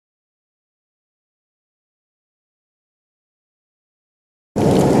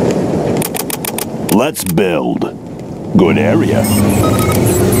Let's build. Good area.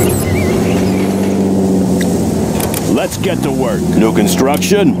 Let's get to work. New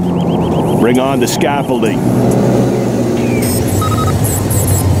construction. Bring on the scaffolding.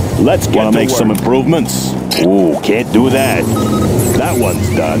 Let's get to make some improvements. Ooh, can't do that. That one's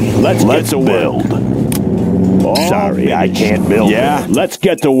done. Let's get to build. Sorry, I can't build. Yeah, let's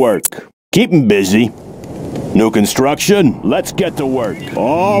get to work. Keep 'em busy. New construction. Let's get to work.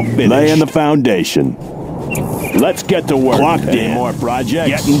 All finished. Laying the foundation. Let's get to work. Clocked in. More projects.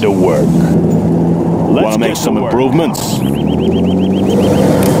 Getting to work. Let's make some improvements.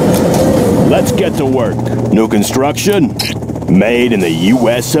 Let's get to work. New construction. Made in the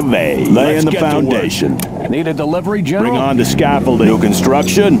U.S. of A. Laying the foundation. Need a delivery, General? Bring on the scaffolding. New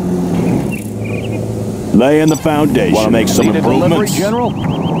construction. Laying the foundation. Want to make some improvements? Need a delivery, General?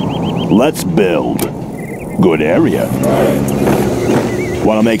 Let's build. Good area.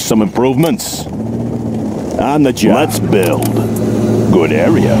 Want to make some improvements? On the job. Let's build. Good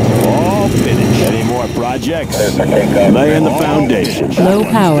area. All finished. Any more projects? Laying the foundation. Low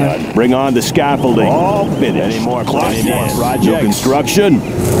power. Bring on the scaffolding. All finished. Any more projects? New construction.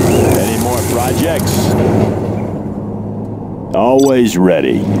 Any more projects? Always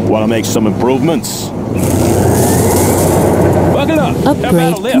ready. Want to make some improvements? Buckle up.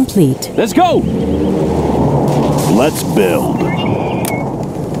 Upgrade complete. Let's go. Let's build.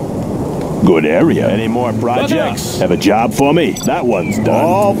 Good area. Any more projects? Have a job for me? That one's done.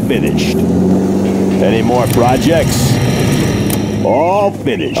 All finished. Any more projects? All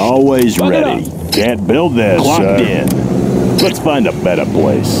finished. Always ready. Can't build this. Clocked in. Let's find a better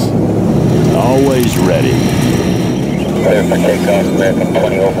place. Always ready.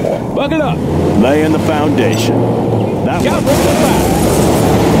 Buckle up. Laying the foundation. That one's done.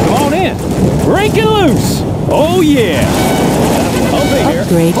 Come on in. Break it loose. Oh, yeah.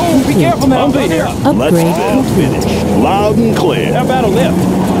 Upgrade complete. Be careful now. I'll be here. Upgrade complete. Loud and clear. How about a lift?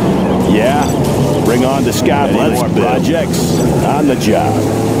 Yeah. Bring on the scaffolding. More projects. On the job.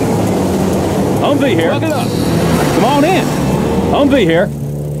 Humvee here. Buck it up. Come on in. Humvee here.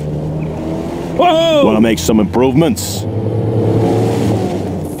 Whoa! Want to make some improvements?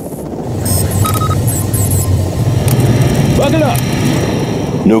 Buck it up.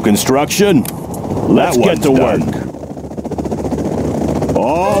 New construction. Let's get to work.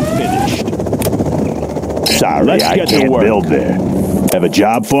 All finished. Sorry, I can't build there. Have a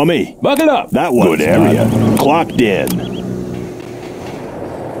job for me? Buck it up. That one's good area. Clocked in.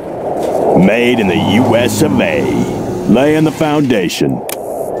 Made in the U.S. of A. Laying the foundation.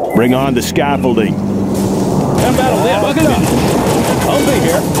 Bring on the scaffolding. How about a lift? Buck it up. Humvee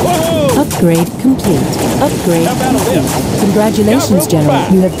here. Whoa! Upgrade complete. Upgrade complete. Congratulations, General.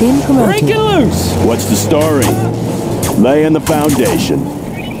 You have been promoted. Break it loose. What's the story? Laying the foundation.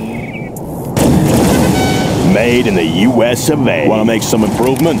 Made in the U.S. of A. Want to make some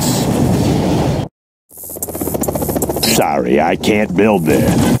improvements? Sorry, I can't build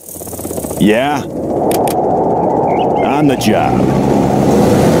there. Yeah? On the job.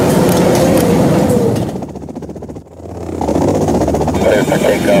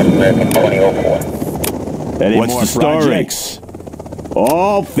 What's the story?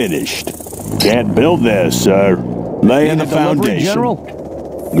 All finished. Can't build there, sir. Laying the foundation. General?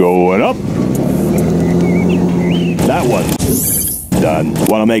 Going up. That one's done.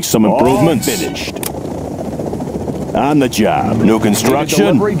 Want to make some improvements? All finished. On the job. New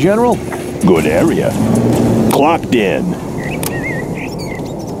construction. Delivery, General? Good area. Clocked in.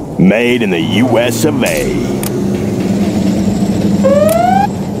 Made in the U.S. of A.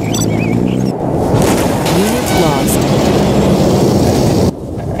 Unit lost.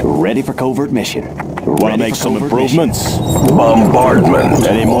 Ready for covert mission. Want to make some improvements? Bombardment.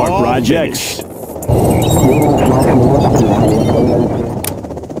 Any more projects?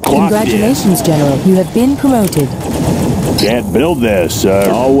 Congratulations, General. You have been promoted. Can't build there, sir.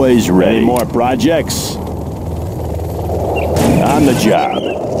 Always ready. Any more projects? On the job.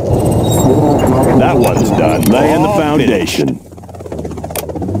 That one's done. Laying the foundation.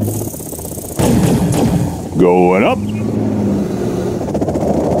 Going up.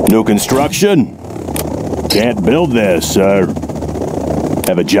 New construction. Can't build there, sir.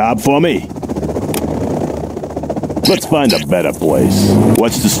 Have a job for me? Let's find a better place.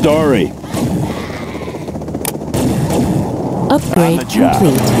 What's the story? Upgrade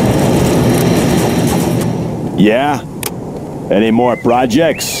complete. Yeah? Any more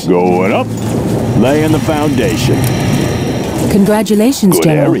projects? Going up. Laying the foundation. Congratulations, Good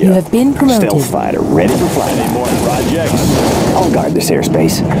General. area. You have been promoted. Stealth fighter ready for flight. Any more projects? I'll guard this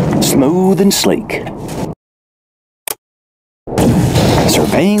airspace. Smooth and sleek.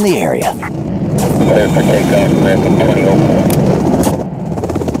 Surveying the area. Clear for takeoff, American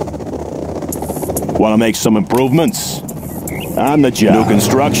 2004. Want to make some improvements? On the job. New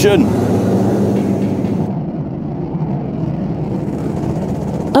construction.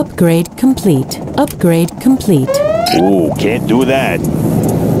 Upgrade complete. Upgrade complete. Ooh, can't do that.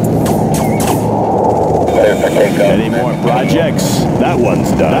 Clear for takeoff. Any more projects? That one's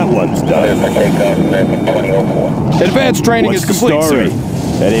done. That one's Clear done. for takeoff, American 2004. Advanced training What's is the complete, story? sir.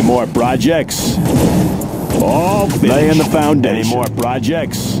 Any more projects? All finished. Laying the foundation. Any more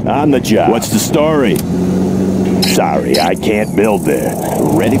projects? On the job. What's the story? Sorry, I can't build there.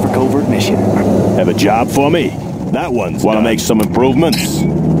 Ready for covert mission. Have a job for me? That one's Want to make some improvements?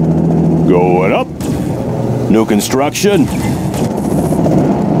 Going up. New construction.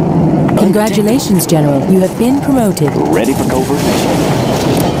 Congratulations, General. You have been promoted. Ready for covert mission.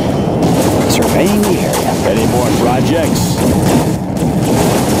 Surveying the area. Any more projects?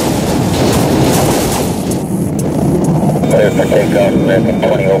 Clear for takeoff, American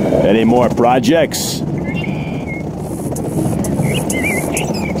 2004. Any more projects?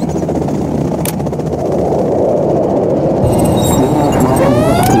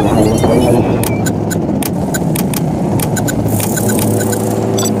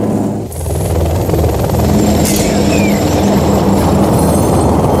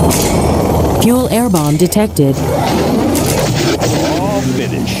 Fuel air bomb detected. All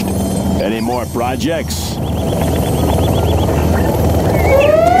finished. Any more projects?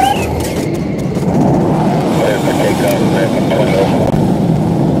 Clear for takeoff, American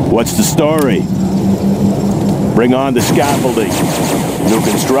 2004. What's the story? Bring on the scaffolding. New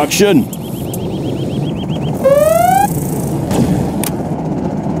construction.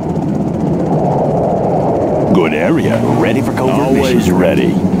 Good area. Ready for covert Always mission. ready.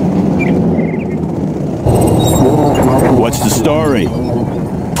 What's the story?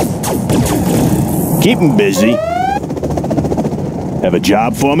 Keep 'em busy. Have a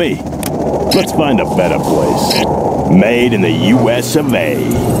job for me? Let's find a better place. Made in the US of A.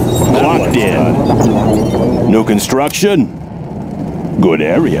 Clocked in. New construction? Good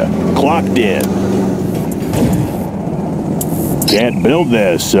area. Clocked in. Can't build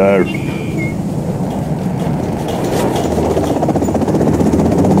there, sir.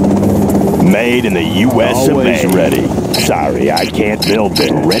 Made in the US of A. Always ready. Sorry, I can't build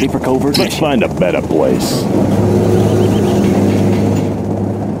there. Ready for covert Let's mission. find a better place.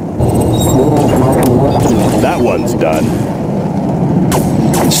 That one's done.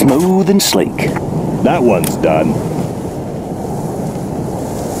 Smooth and sleek. That one's done.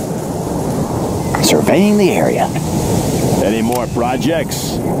 Surveying the area. Any more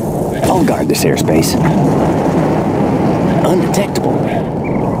projects? I'll guard this airspace. Undetectable.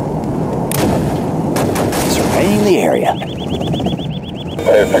 Surveying the area.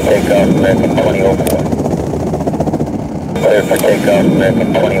 Clear for takeoff, American 2004. Clear for takeoff,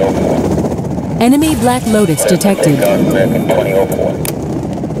 American 2004. Enemy Black Lotus detected. Takeoff, American 2004.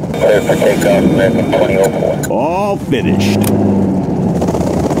 Clear for takeoff, American 2004. All finished.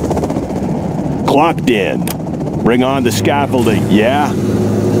 Clocked in. Bring on the scaffolding. Yeah?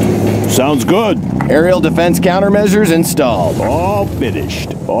 Sounds good. Aerial defense countermeasures installed. All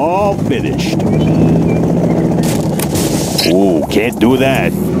finished. All finished. Ooh, can't do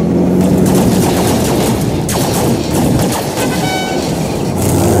that.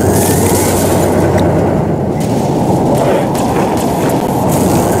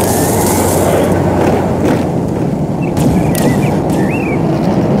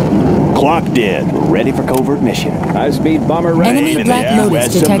 Clocked in. Ready for covert mission. High-speed bomber ready. Enemy In Black the Lotus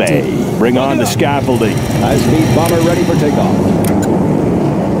US of detected. A. Bring on the scaffolding. High-speed bomber ready for takeoff.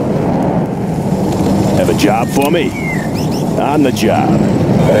 Have a job for me? On the job.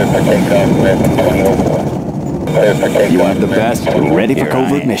 Clear for takeoff, American 2004. Clear for takeoff. You want the best? Ready for Here I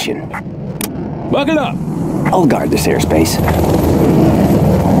covert am. mission. Buckle up. I'll guard this airspace.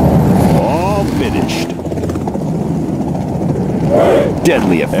 All finished.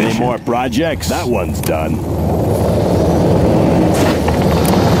 Deadly Any efficient. more projects? That one's done.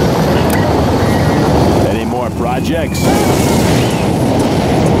 Any more projects?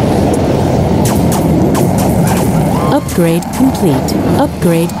 Upgrade complete.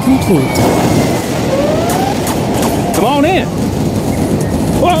 Upgrade complete. Come on in.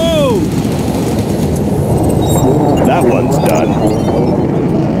 Whoa! That one's done.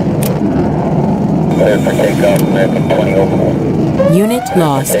 Clear for takeoff, American 2004. Unit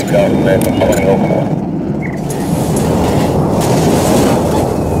lost. Takeoff, American 2004.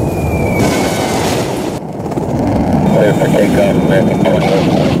 Clear for takeoff, American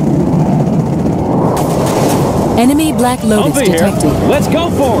 2004. Enemy Black Lotus I'll be here. detected. Let's go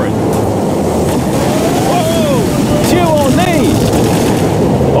for it.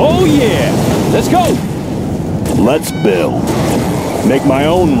 Let's go! Let's build. Make my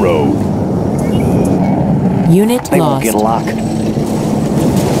own road. Unit They won't lost. get a lock.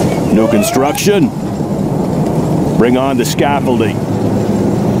 New construction. Bring on the scaffolding.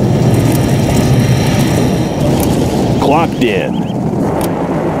 Clocked in.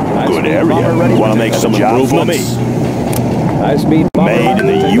 Good area. Want to make some improvements? High-speed bomber. Made in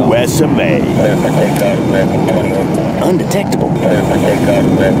the U.S. of A. Clear for takeoff, American 2004. Undetectable. Clear for takeoff,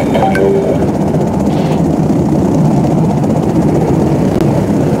 American 2004.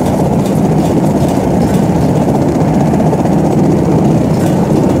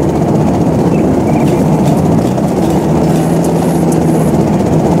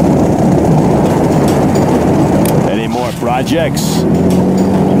 Any more projects?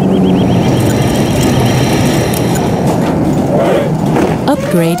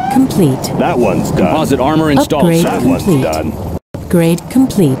 Upgrade complete. That one's done. Composite armor installed. Upgrade That one's complete. done. Upgrade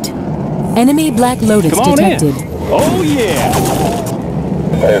complete. Enemy Black Lotus Come on detected. in. Oh yeah!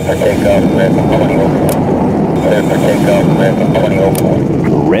 Clear for takeoff, American 2004. Clear for takeoff, American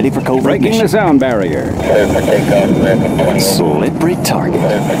 2004. Ready for covert Breaking the mission. sound barrier. Clear for takeoff, American 2004. Slippery target.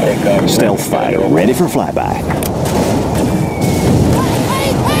 Clear for takeoff, Stealth fighter ready for flyby.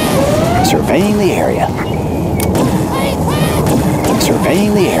 Surveying the area.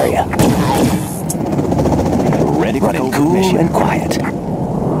 Surveying the area. Ready for covert cool mission. And quiet.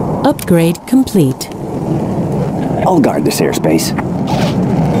 Upgrade complete. I'll guard this airspace.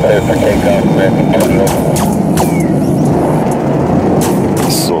 Clear for takeoff, American 2004.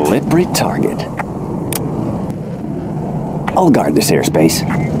 Slippery target. I'll guard this airspace.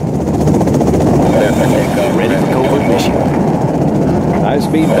 Clear for takeoff, Ready for covert mission.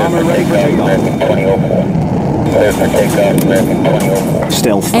 High-speed bomber ready for takeoff. American 2004. Clear for takeoff, American 2004.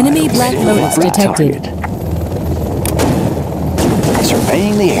 Stealth Enemy fighter Black ready Lotus for detected. target.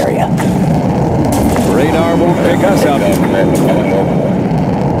 Surveying the area. Radar won't pick us up. Takeoff, American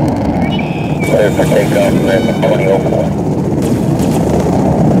 2004. Clear for takeoff, American 2004.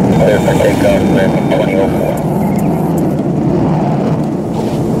 Clear for takeoff, American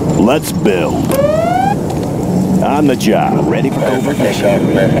 2004. Let's build. On the job. Ready for Clear for covert takeoff,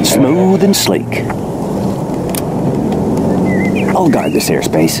 mission. American 2004. Smooth and sleek. I'll guard this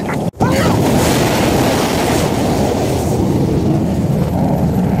airspace.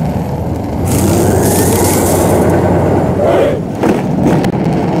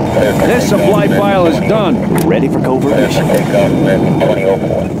 This supply file is done. Ready for covert Clear for mission. takeoff, American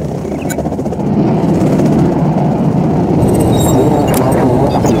 2004.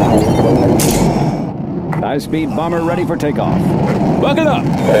 High-speed bomber ready for takeoff. Bucket up.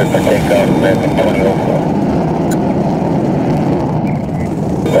 Clear for takeoff, American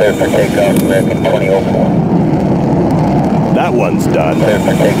 2004. Clear for takeoff, American 2004. That one's done. Clear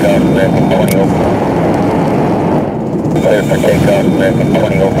for takeoff, American 2004. Clear for takeoff, American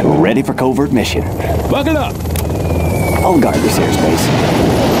 2004. Ready for covert mission. Bucket up. I'll guard this airspace.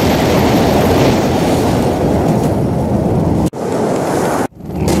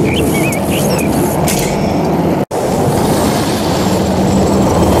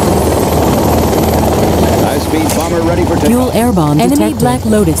 High-speed bomber ready for takeoff. Fuel air bomb Enemy detected. Black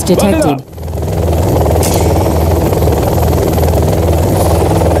Lotus detected.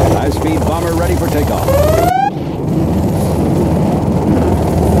 High-speed bomber ready for takeoff.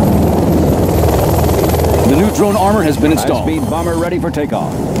 The new drone armor has been installed. High-speed bomber ready for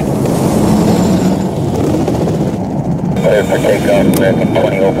takeoff. Clear for takeoff, American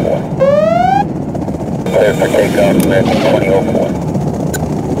 2004. Clear for takeoff, American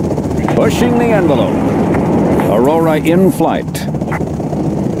 2004. Pushing the envelope. Aurora in flight.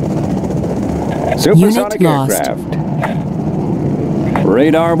 Supersonic Unit lost. aircraft.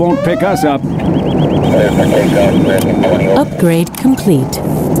 Radar won't pick us up. Clear for takeoff, American 2004. Upgrade complete.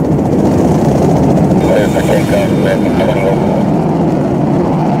 Clear for takeoff, American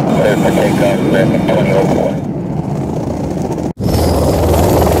 2004. Clear for takeoff, American 2004.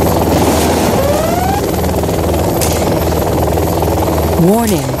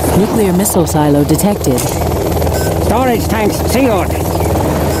 Warning. Nuclear missile silo detected. Storage tanks sealed.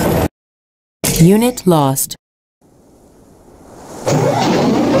 Unit lost.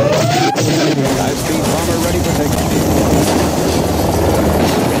 High-speed bomber ready for takeoff.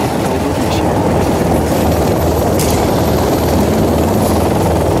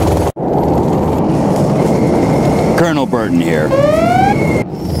 Colonel Burton here.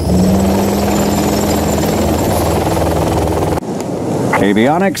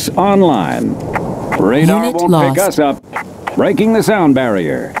 Avionics online. Radar Unit won't lost. pick us up. Breaking the sound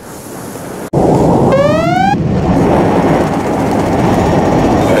barrier. Clear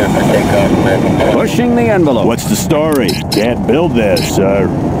for takeoff, Pushing the envelope. What's the story? Can't build this, sir.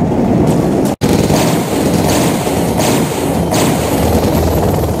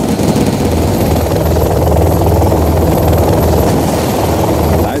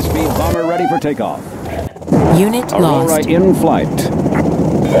 High-speed bomber ready for takeoff. Unit Aurora lost. in flight.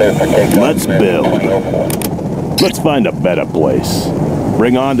 Let's build. Let's find a better place.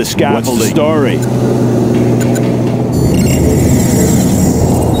 Bring on the scaffolding. What's the story?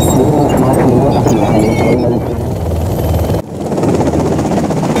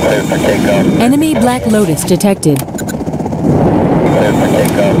 Enemy Black Lotus detected.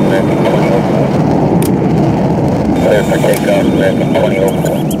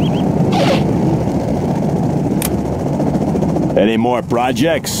 Any more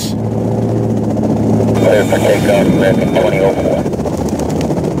projects?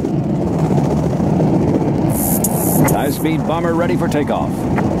 High-speed bomber ready for takeoff.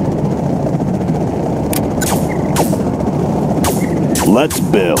 Let's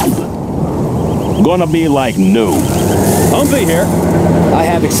build. Gonna be like Nuke. Humvee here. I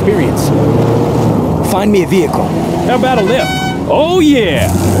have experience. Find me a vehicle. How about a lift? Oh, yeah.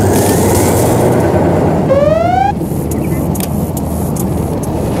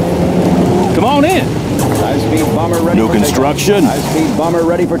 Come on in. High-speed bomber ready New for construction. takeoff. High-speed bomber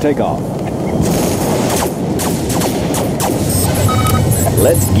ready for takeoff.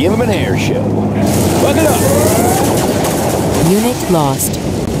 Let's give him an air show. Bucket up. Unit lost.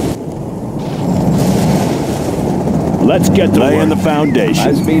 Let's get to laying the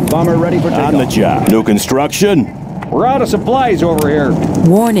foundation. High-speed bomber ready for takeoff. On the job. New construction. We're out of supplies over here.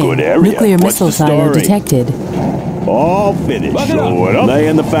 Warning. Good area. Nuclear What's missile the silo story? detected. All finished. Bucket up. Show it up.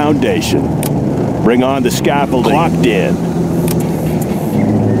 Laying the foundation. Bring on the scaffolding. Clocked in.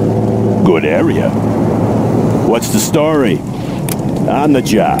 Good area. What's the story? On the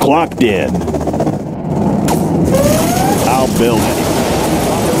job. Clocked in. I'll build it.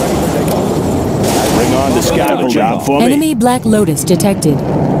 Bring on the scaffolding. Job for me. Enemy Black Lotus detected.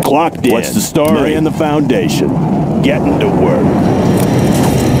 Clocked in. What's the story? Laying the foundation. Getting to work.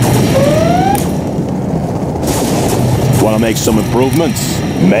 Want to make some improvements?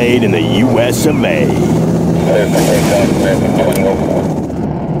 Made in the US of A.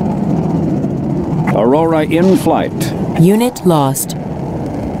 Aurora in flight. Unit lost.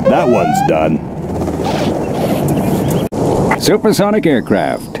 That one's done. Supersonic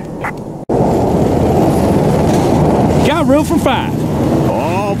aircraft. Got room for 5.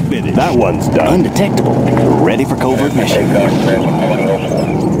 All finished. That one's done. Undetectable. Ready for covert mission.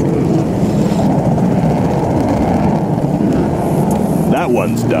 That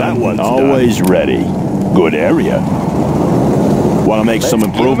one's done. That one's always ready. Good area. Want to make some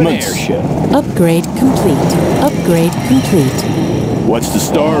improvements? Upgrade complete. Upgrade complete. What's the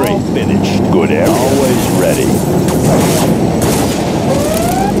story? All finished. Good area. Always ready.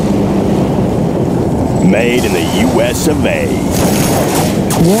 Made in the US of A.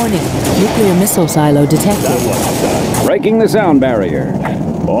 Warning. Nuclear missile silo detected. That one's done. Breaking the sound barrier.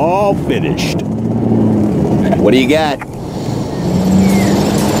 All finished. What do you got?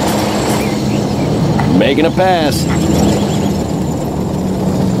 Making a pass.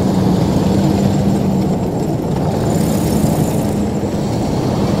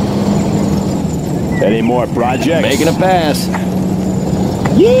 Any more projects? Making a pass.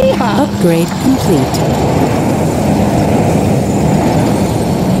 Yeehaw! Upgrade complete.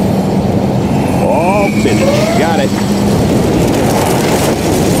 All finished. Got it.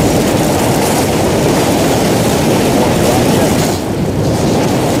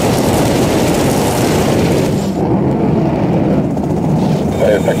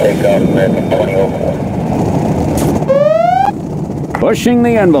 Pushing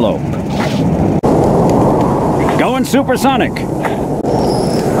the envelope. Going supersonic.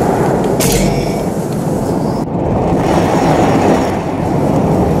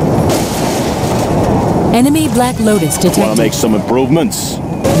 Enemy Black Lotus Want to detected. make some improvements?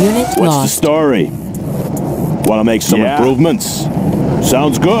 Unit What's the lost. story? Want to make some improvements?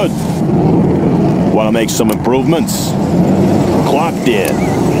 Sounds good. Want to make some improvements? Clocked in.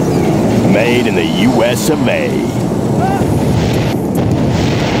 Made in the US of A.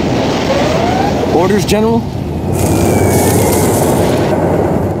 Orders, General?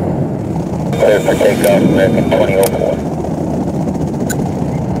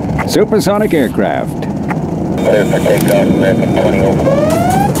 Supersonic aircraft.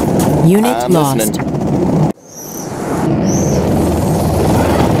 Unit I'm lost. listening.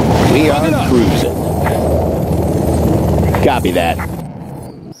 We are cruising. Copy that.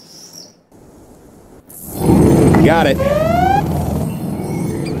 Got it.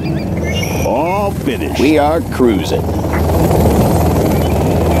 now finished. We are cruising.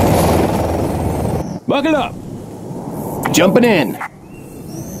 Buckle up. Jumping in. Unit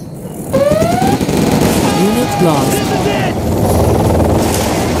lost.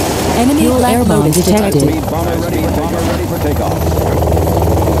 Enemy black bomb detected. Speed bomber ready for takeoff.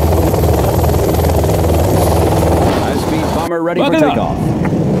 High speed bomber ready for takeoff.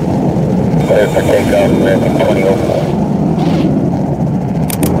 Clear for takeoff, American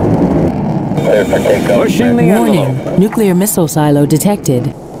 2004. Clear for takeoff. Pushing the Warning, envelope. nuclear missile silo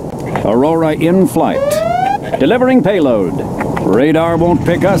detected. Aurora in flight. Delivering payload. Radar won't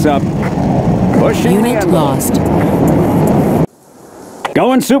pick us up. Pushing the Unit envelope. lost.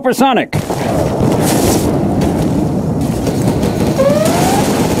 Going supersonic.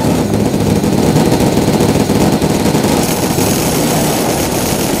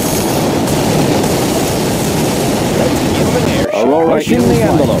 Aurora in the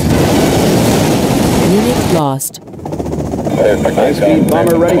envelope. Unit lost. Clear for High takeoff. speed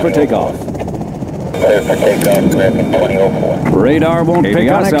bomber ready for takeoff. Clear for takeoff, American 2004. Radar won't pick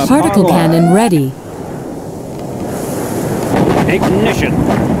us up. Particle Online. cannon ready. Ignition.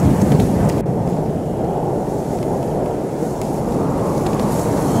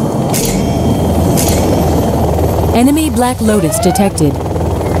 Enemy Black Lotus detected.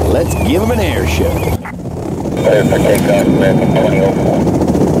 Let's give him an airship. Clear for takeoff, American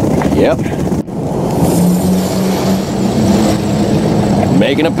 2004. Yep.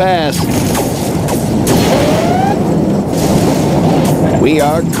 Making a pass. We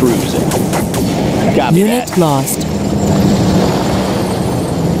are cruising. Copy Unit that. lost.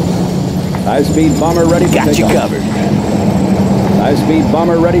 High speed bomber ready for Got you takeoff. covered. High speed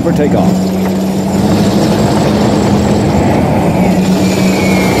bomber ready for takeoff.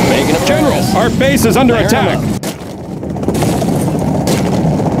 Making a pass. Our base is under attack.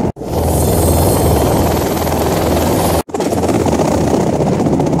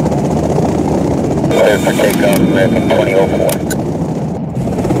 Clear for takeoff, American 2004.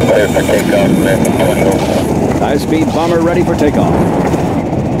 Clear for takeoff, American 2004. High speed bomber ready for takeoff.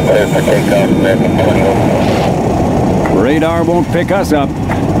 Clear for takeoff, American 2004. Radar won't pick us up.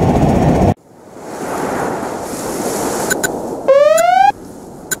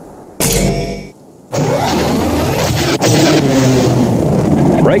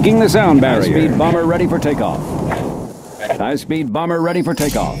 Breaking the sound barrier. High speed bomber ready for takeoff. High speed bomber ready for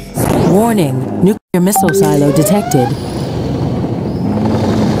takeoff. Warning, nuclear missile silo detected.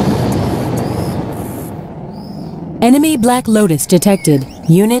 Enemy Black Lotus detected.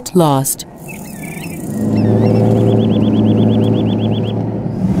 Unit lost.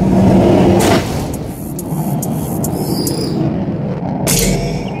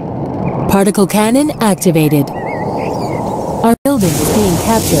 Particle cannon activated. Our building is being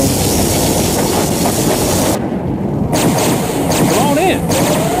captured. Come on in.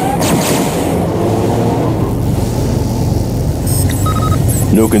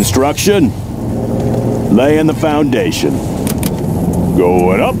 New construction. Laying the foundation.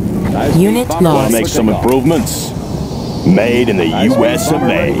 Going up. High speed Unit bomber lost. ready Make for some takeoff. improvements. Made in the High speed U.S. of bomber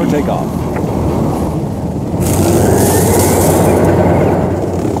ready for A. takeoff.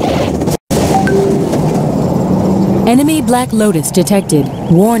 Enemy Black Lotus detected.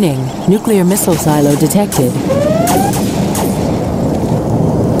 Warning, nuclear missile silo detected.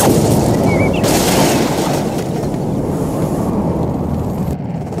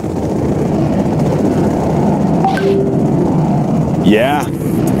 Yeah?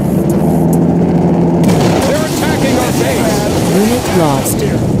 They're attacking our base. Unit lost.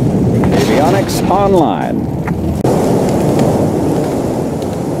 Avionics online.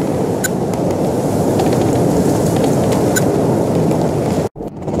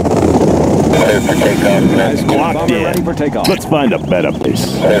 Clear for takeoff, High American speed Clocked bomber in. ready for takeoff. Let's find a better place.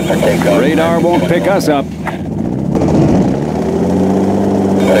 Clear for takeoff. Radar won't pick us up. Clear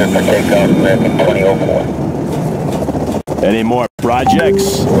for takeoff, American 2004. Any more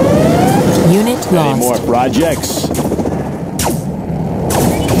projects? Unit Any more lost. projects?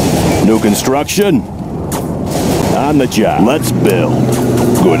 New construction? On the job. Let's build.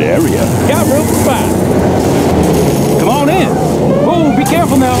 Good area. Got room for 5. Come on in. Oh, be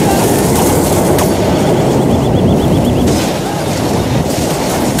careful now.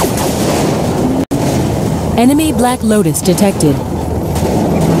 Enemy Black Lotus detected.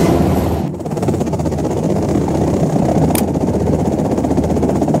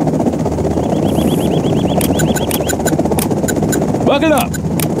 Buckle up.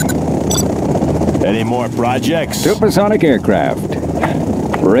 Any more projects? Supersonic aircraft.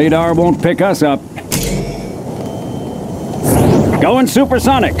 Radar won't pick us up. Going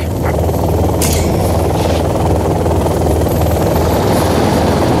supersonic.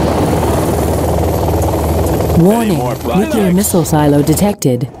 Warning. more Nuclear missile silo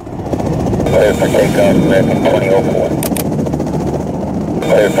detected. Clear for takeoff, American 20 open one.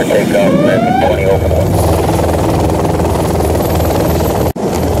 Clear for takeoff, American 20 open one.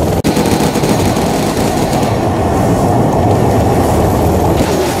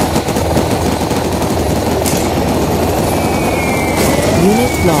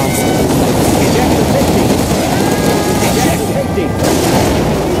 Unit lost.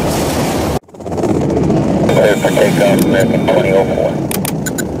 Clear for takeoff, American 20 open one.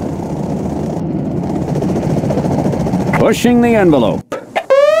 Pushing the envelope.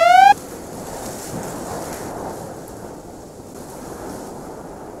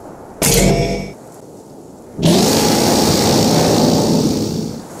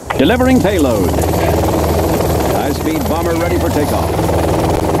 Delivering payload. High-speed bomber ready for takeoff.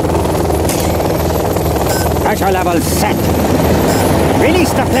 Pressure level set.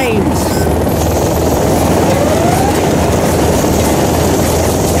 Release the flames.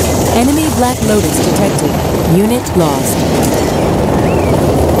 Enemy Black Lotus detected. Unit lost.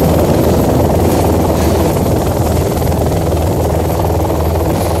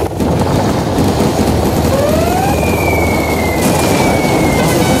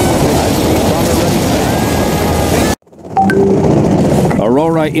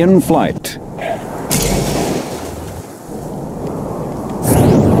 Aurora in flight.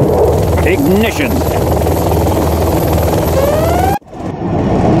 Ignition.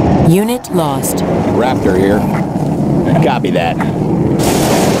 Unit lost. Raptor here. Copy that.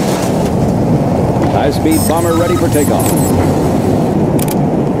 High-speed bomber ready for takeoff.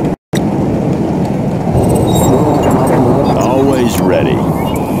 Always ready.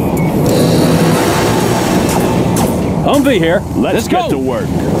 Humvee here. Let's get to work.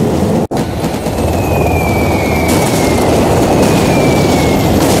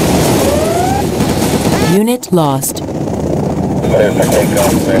 Unit lost. Clear for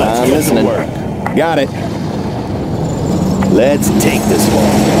takeoff, American. I'm listening. Got it. Let's take this one.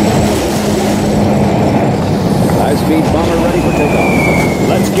 High-speed bomber ready for takeoff.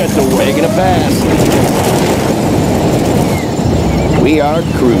 Let's get to work. Making a pass. We are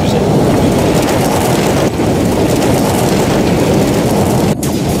cruising.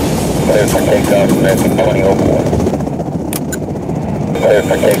 Clear for takeoff, American 20 open one. Clear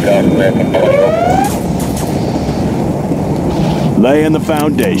for takeoff, American 20 open one. Laying the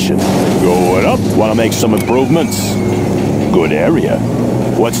foundation. Going up. Want to make some improvements? Good area.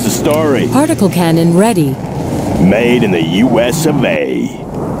 What's the story? Particle cannon ready. Made in the US of A.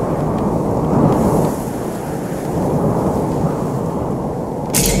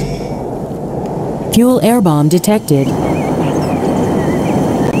 Fuel air bomb detected.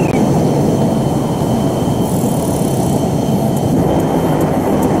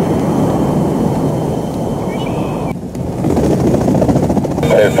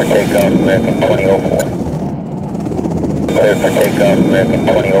 Clear for takeoff, American 20 open one. Clear for takeoff, American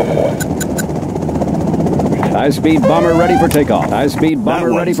 20 open one. High-speed bomber ready for takeoff. High-speed That bomber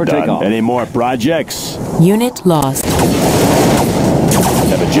ready one's for done. takeoff. Any more projects? Unit lost.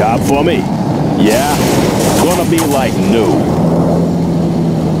 Have a job for me? Yeah? Gonna be like new.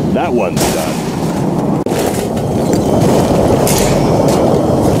 That one's done.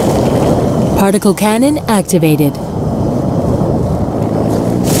 Particle cannon activated.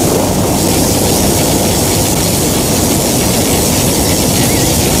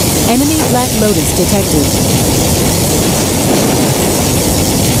 Enemy Black Lotus detected.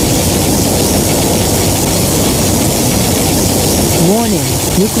 Warning.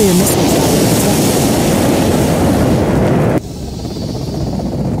 Nuclear missile silo detected.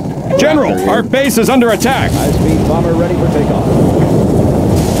 General, our base is under attack. High-speed bomber ready for takeoff.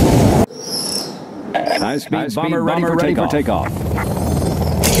 High-speed bomber ready for takeoff.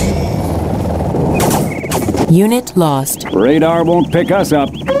 Unit lost. Radar won't pick us up.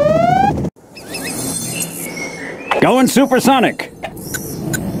 Going supersonic.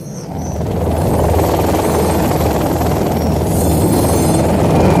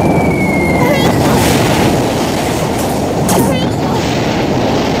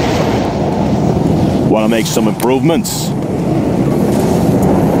 Want to make some improvements?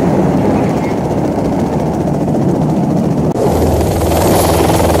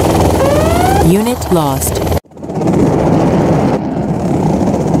 Unit lost.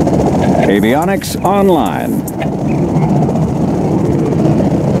 Avionics online.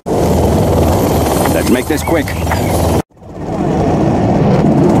 Let's make this quick.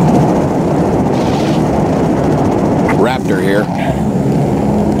 Raptor here.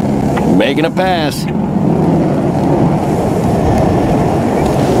 Making a pass.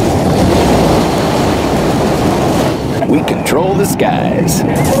 control the skies.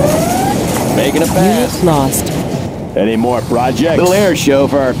 Making a pass. Unit lost. Any more projects? Little air show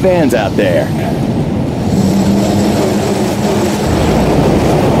for our fans out there.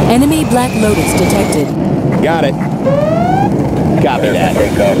 Enemy Black Lotus detected. Got it. Copy that.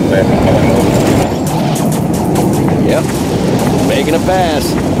 Takeoff, American 2004. Yep. Making a pass.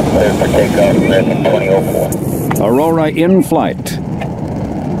 Clear for takeoff, American 2004. Aurora in flight.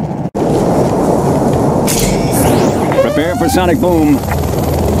 Prepare for sonic boom.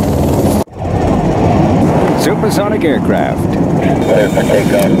 Supersonic aircraft. Clear for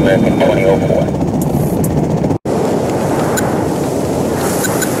takeoff, American 2004.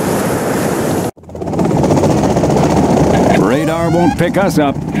 Radar won't pick us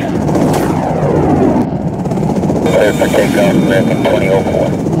up. Clear for takeoff, American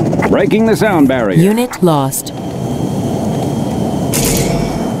 2004. Breaking the sound barrier. Unit lost.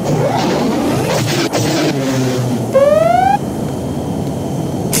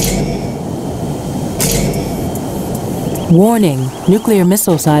 Warning, nuclear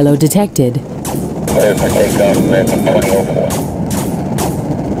missile silo detected. Clear for takeoff, American 2004.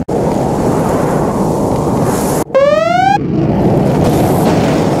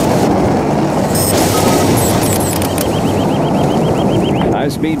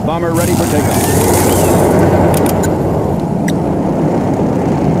 High-speed bomber ready for takeoff.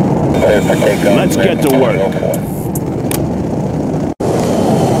 Clear for takeoff, Let's get to work. 2004.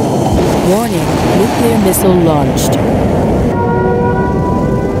 Warning, nuclear missile launched.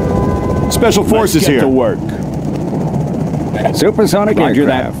 Special forces Let's get here. to work. Supersonic Roger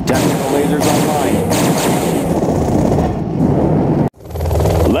aircraft. Tactical lasers online.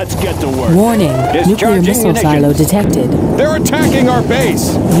 Let's get to work. Warning, nuclear Discharging missile silo munitions. detected. They're attacking our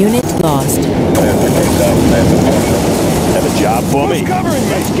base. Unit lost. Clear for takeoff, American 2004. Have a job for me?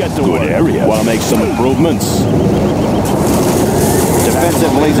 Let's get to work. Good area. Want to make some improvements?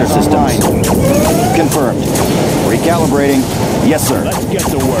 Defensive laser systems. Confirmed. Recalibrating. Yes, sir. Let's get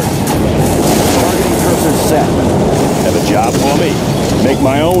to work. Targeting cursor set. Have a job for me? Make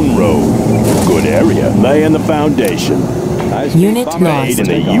my own road. Good area. Lay in the foundation. High-speed Unit bomber lost. ready for In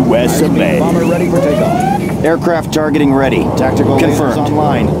the takeoff. US of High-speed A. bomber ready for takeoff. Aircraft targeting ready. Tactical confirmed. Lasers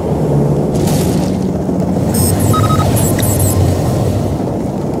online.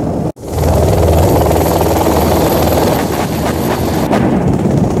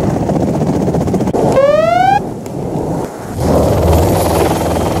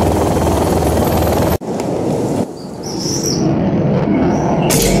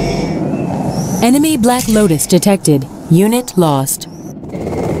 Enemy Black Lotus detected. Unit lost.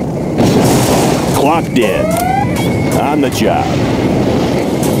 Clocked in. On the job.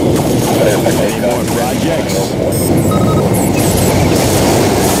 Clear for Any more takeoff, projects?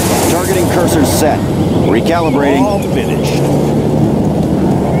 Targeting cursor set. Recalibrating. All finished.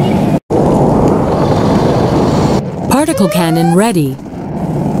 Particle cannon ready.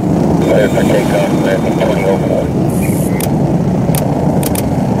 Clear for takeoff, American 2004.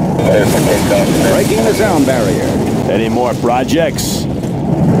 Clear for takeoff, American. Breaking the sound barrier. Any more projects?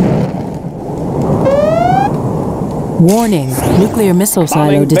 Warning, nuclear missile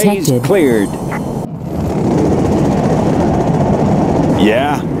silo Bombing bays detected. cleared.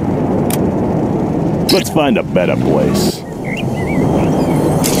 Yeah? Let's find a better place.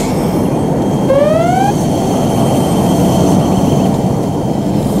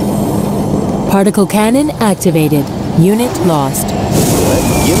 Particle cannon activated. Unit lost.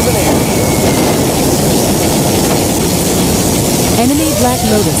 Give them an air. Enemy Black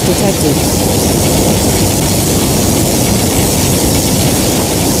Lotus detected.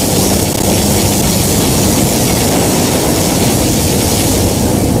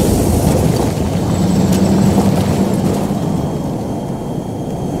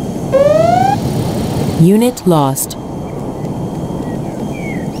 Unit lost.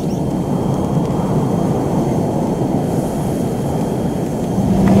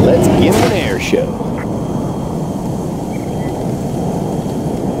 Let's give them an air show.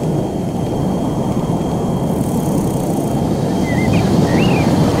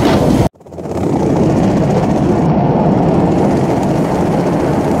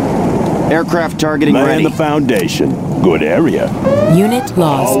 Aircraft targeting Lay ready. in the foundation. Good area. Unit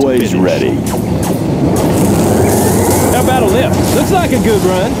lost. Always ready. How about a lift? Looks like a good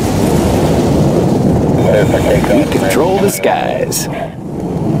run. Clear for takeoff. We control the skies.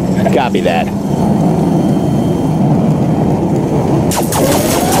 Copy that.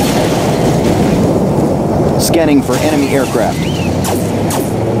 Scanning for enemy aircraft.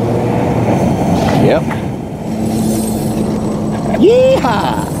 Yep.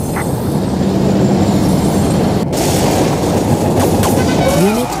 Yeehaw!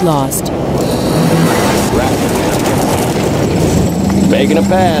 Unit lost. Making a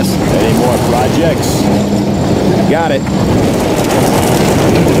pass. Any more projects? Got it.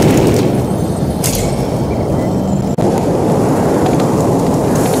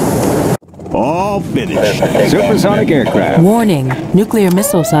 All finished. Supersonic aircraft. Warning, nuclear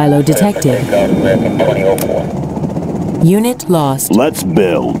missile silo detected. Takeoff, American 2004. Unit lost. Let's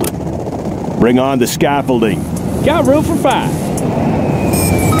build. Bring on the scaffolding. Got room for 5.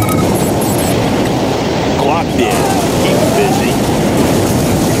 Clocked in. Keep busy.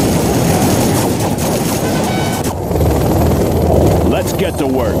 Let's get to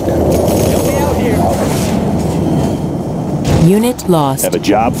work. Help me out here. Unit lost. Have a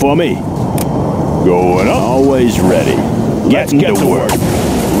job for me? Going up. Always ready. Let's get to work.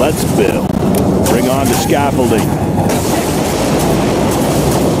 Let's build. Bring on the scaffolding.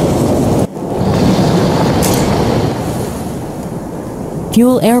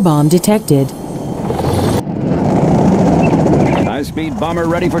 Fuel air bomb detected. High-speed bomber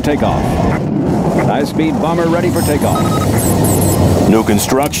ready for takeoff. High-speed bomber ready for takeoff. New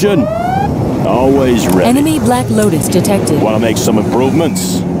construction? Always ready. Enemy Black Lotus detected. Want to make some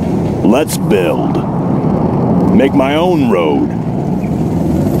improvements? Let's build. Make my own road.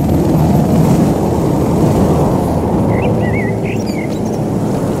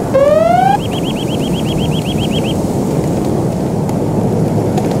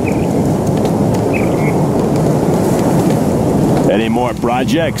 Any more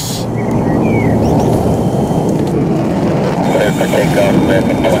projects? Clear for takeoff,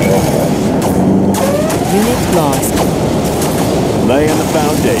 American 2004. Unit lost. Laying the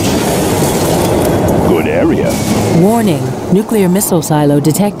foundation. Good area. Warning, nuclear missile silo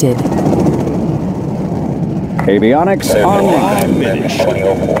detected. Avionics Clear for online. takeoff, American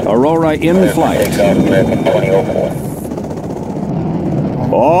 2004. Aurora in Clear for flight. takeoff, American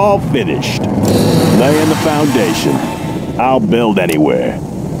 2004. All finished. Laying the foundation. I'll build anywhere.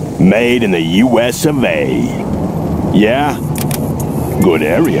 Made in the US of A. Yeah? Good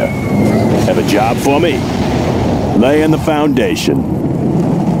area. Have a job for me? Laying the foundation.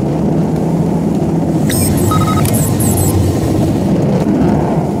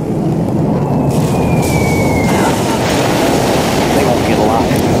 They won't get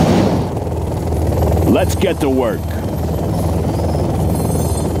alive. Let's get to work.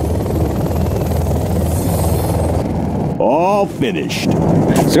 All finished.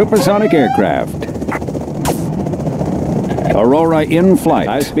 Supersonic aircraft. Aurora in flight.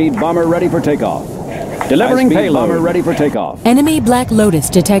 High-speed bomber ready for takeoff. Delivering payload. Bomber ready for takeoff. Enemy Black Lotus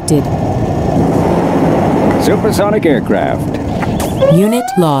detected. Supersonic aircraft. Unit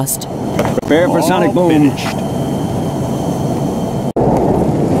lost. Prepare for sonic All boom. finished.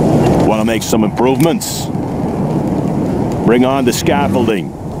 Want to make some improvements? Bring on the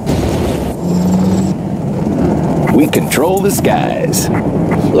scaffolding. We control the skies.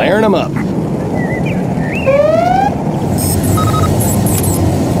 Flaring them up.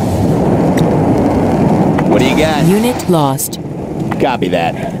 What do you got? Unit lost. Copy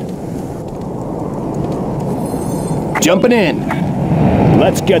that. Jumping in.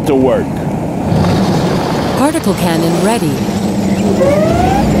 Let's get to work. Particle cannon ready.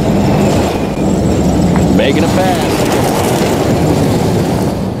 Making a pass.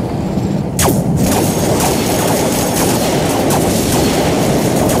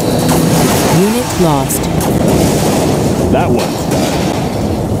 Unit lost. That one's done.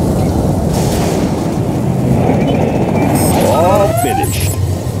 All finished.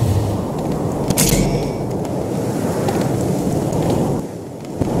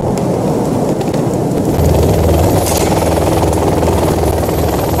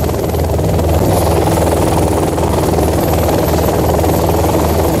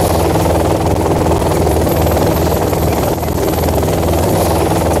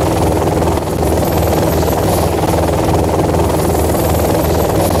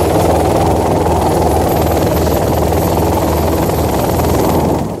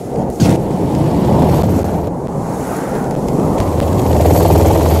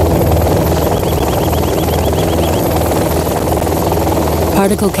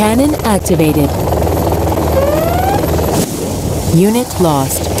 Particle cannon activated. Unit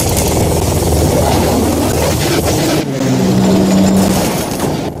lost.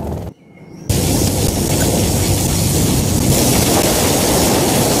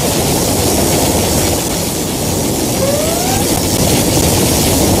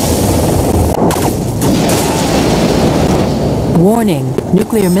 Warning,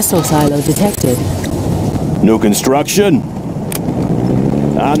 nuclear missile silo detected. New construction?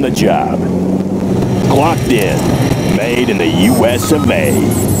 On the job. Clocked in. Made Made in the US of A.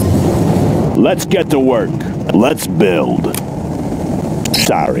 Let's get to work. Let's build.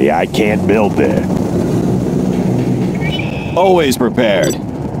 Sorry, I can't build there. Always prepared.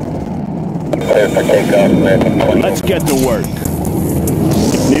 Clear for takeoff, American 20. Let's get to work.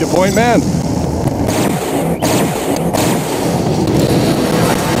 Need a point man?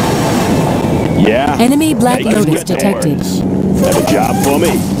 Yeah? Enemy Black Let's Lotus get to detected. work. Have a job for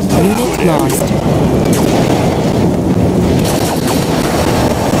me? Unit lost.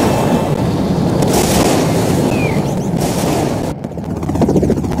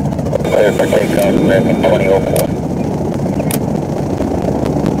 Clear for takeoff, American 2004.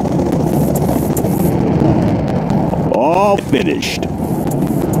 All finished.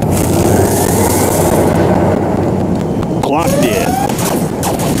 Clocked in.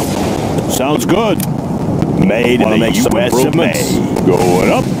 Sounds good. Made in the US of A.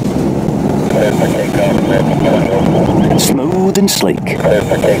 Going up. Clear for takeoff, American 2004. Smooth and sleek. Clear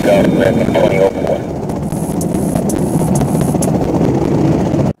for takeoff, American 2004.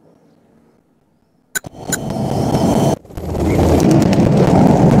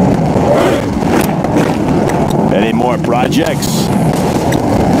 Any more projects?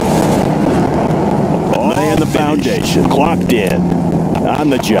 Laying the foundation. Clocked in. On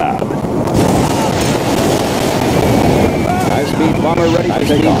the job. High-speed bomber ready for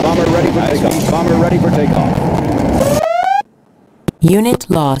takeoff. Bomber ready for takeoff. Bomber ready for takeoff. Unit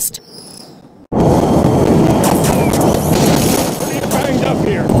lost. Banged up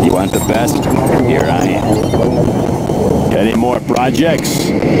here. You want the best? Here I am. Any more projects?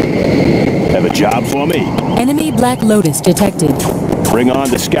 Have a job for me? Enemy Black Lotus detected. Bring on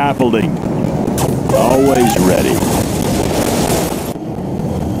the scaffolding. Always ready.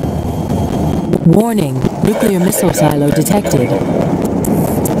 Warning, nuclear missile silo detected.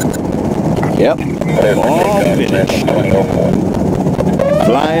 Yep. Clear for All takeoff, finished. American 2004.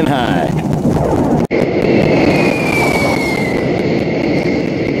 Flying high.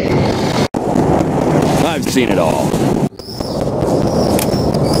 I've seen it all.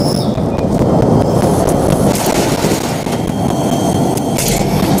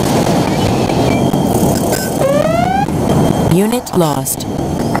 Unit lost.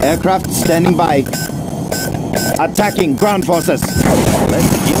 Aircraft standing by. Attacking ground forces.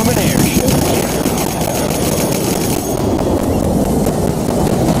 Let's give him an airship.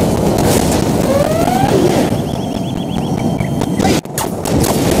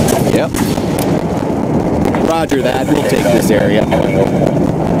 Yep. Roger that. We'll take this area.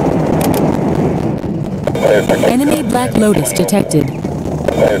 Clear for Enemy Black Lotus detected.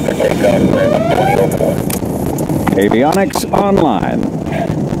 Clear for takeoff, American 2004. Avionics online.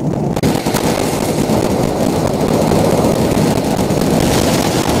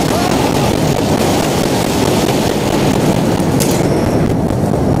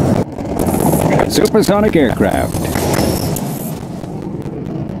 Supersonic aircraft.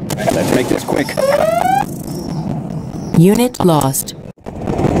 Let's make this quick. Unit lost.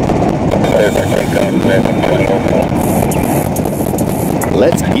 Clear for takeoff, American 2004.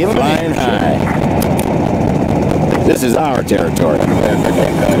 Let's give him flying high. This is our territory. Clear for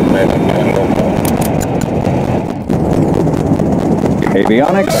takeoff, American 2004.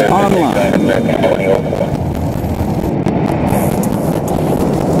 Avionics Clear for online. takeoff, American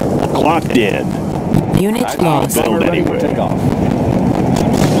 2004. Clocked in. Unit lost. Build Bomber ready for anywhere. takeoff.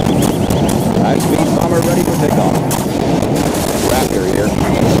 High-speed bomber ready for takeoff. Raptor here.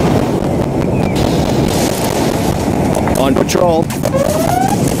 On patrol.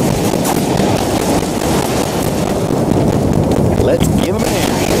 Let's give him an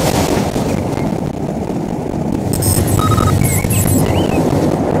airship.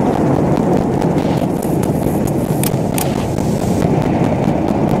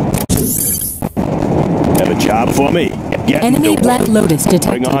 Have a job for me? Get Enemy to Black work. Lotus Bring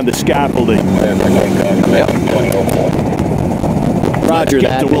detected. on the scaffolding. Clear for takeoff, American 2004. Roger Get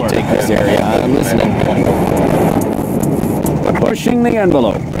that. to We'll work. take this area. I'm listening. Pushing the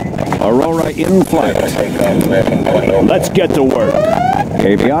envelope. Aurora in flight. Takeoff, American 2004. Let's get to work.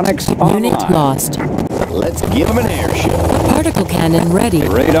 Avionics Unit online. lost. Let's give him an airship. Particle cannon ready.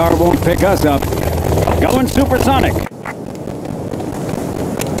 Radar won't pick us up. Going supersonic.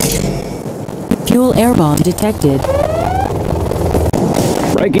 Fuel air bomb detected.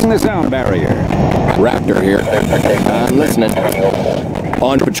 Breaking the sound barrier. Raptor here. I'm listening.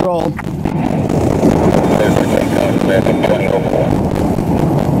 On patrol. Clear for takeoff, American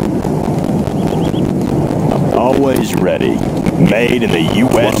 2004. Always ready. Made in the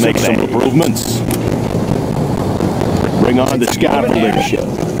US. Want to make some improvements? Bring on the scaffolding.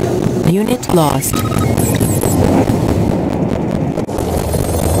 Unit lost.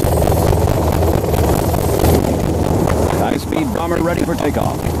 bomber ready for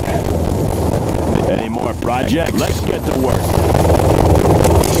takeoff. Any more projects? Let's get to work.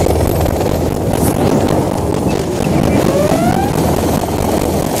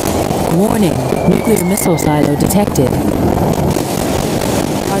 Warning, nuclear missile silo detected.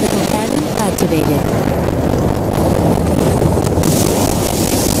 Particle cannon activated.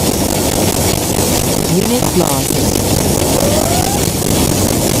 Unit lost.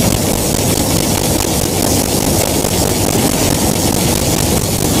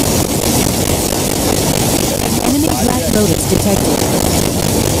 Enemy Black Lotus detected.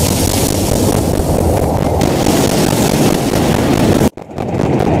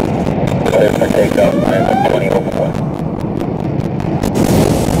 Clear for takeoff, American 2004.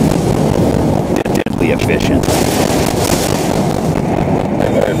 Deadly efficient.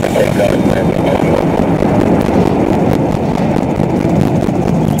 Clear for takeoff, American 2004.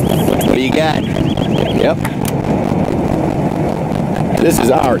 What do you got? Yep. This is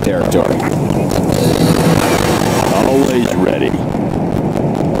our territory. Always ready.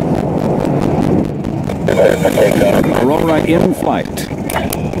 Clear for takeoff, Aurora in flight.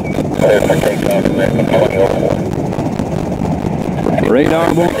 clear for takeoff, American 2004.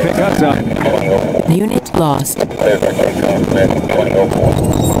 Radar won't pick us up. 2004. Unit lost. Clear for takeoff, American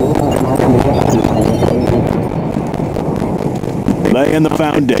 2004. Laying the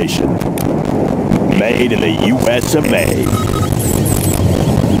foundation. Made in the U.S. of A.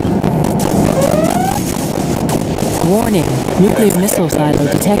 Warning, nuclear missile silo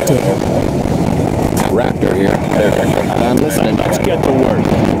detected. Raptor here. I'm listening. Let's get to work.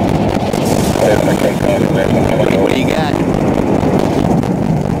 Clear for takeoff, American 2004. What do you got?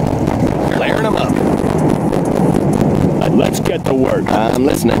 Clearing them up. Let's get to work. I'm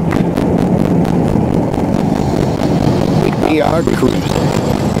listening. We are cruising.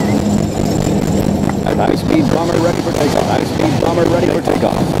 High-speed bomber ready for takeoff. High-speed bomber ready for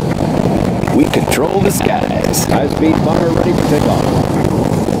takeoff. We control the skies. High-speed bomber ready for takeoff.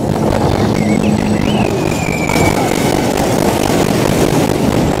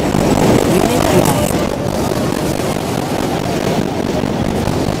 Unit lost.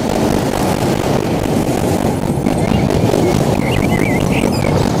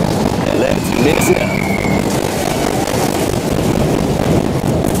 Let's mix it up.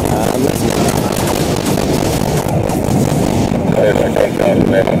 I'm listening. Clear for takeoff,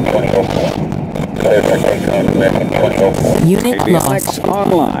 American 2004. Clear for takeoff, American 2004. Unit lost. Avionics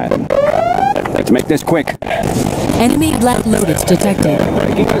online. Let's make this quick. Enemy Black Lotus detected.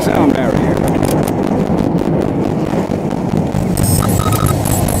 Breaking the sound barrier.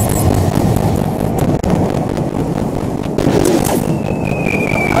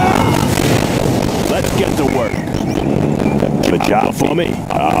 Let's get to work. Have a job for me?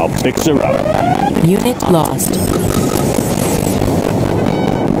 I'll fix her up. Unit lost.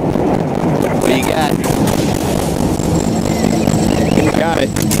 What do you got? Got it.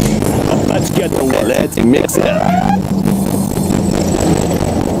 Let's get to work. Let's mix it up.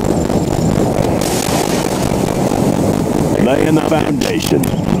 Laying the foundation.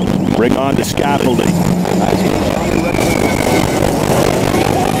 Bring on the scaffolding.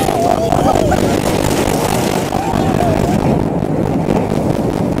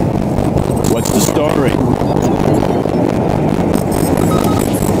 What's the story?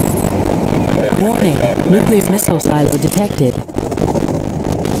 Warning, nuclear missile silo detected.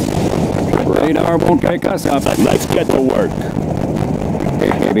 Radar won't pick us up. Let's get to work.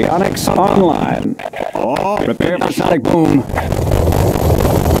 Avionics online. Oh, Prepare for sonic boom.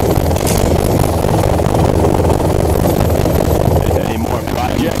 any more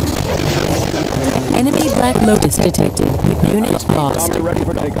projects? Enemy Black Lotus detected. Unit lost. Bomber ready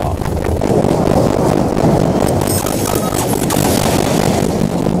for takeoff.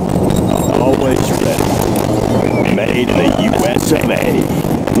 Always ready. Made in the U.S. of A.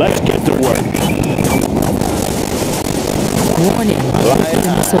 Let's get to work. Warning,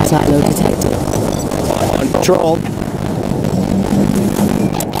 nuclear missile silo detected. On patrol.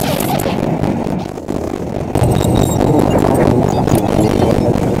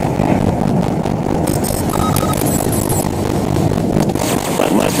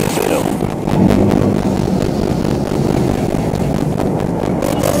 Unless it's ill.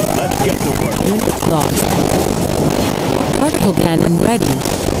 Let's get to work. Unit lost. Particle cannon ready.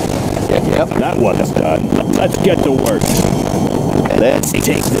 Yep. That one's done. Let's get to work. Let's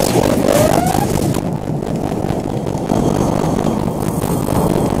take this one.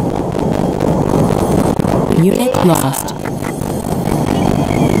 Unit lost.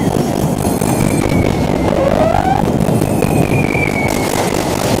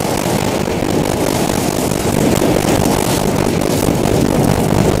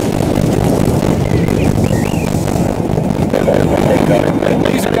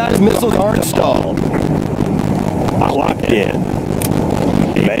 Guided missiles are installed. Locked in.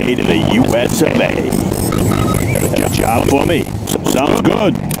 Made in the US of A. Job for me. Sounds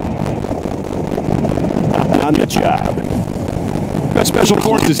good. On the job. Got special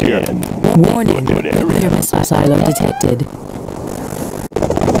forces here. Warning. Nuclear missile silo detected.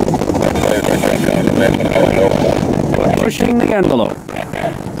 Pushing the envelope.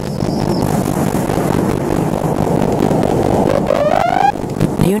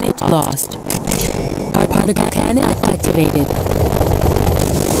 Unit lost. Our particle cannon activated.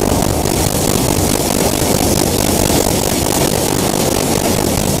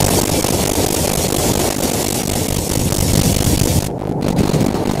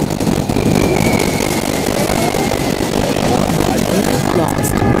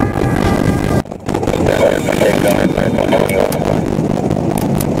 Lost.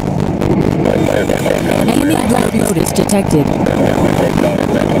 Enemy Black Lotus detected.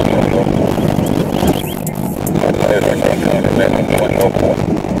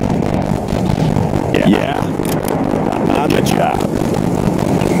 Yeah. On the job.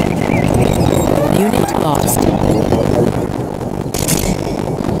 Unit lost.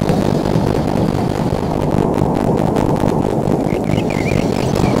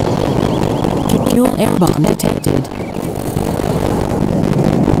 Fuel air bomb detected.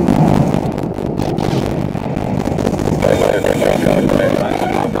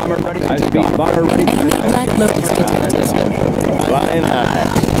 High-speed bomber ready. Enemy Black Lotus detected. Flying high.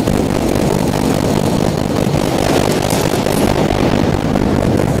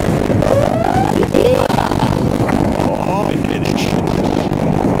 Oh, finished.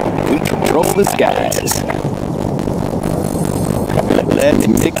 We control the skies. Let's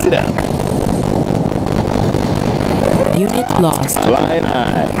mix it up. Unit lost. Flying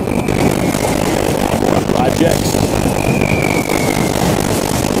high. Projects.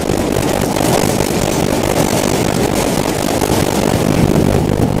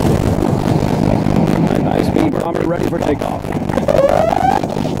 High-speed bomber ready for takeoff.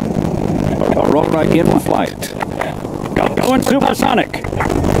 Aurora in flight. Going supersonic.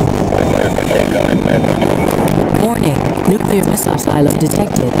 Warning. Nuclear missile silo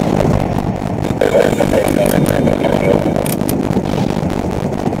detected.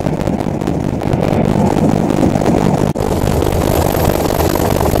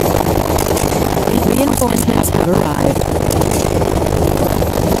 Reinforcements have arrived.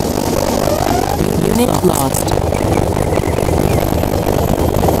 Unit lost.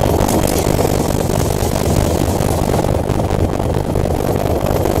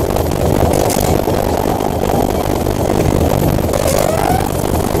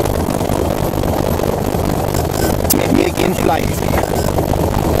 Nuke in flight.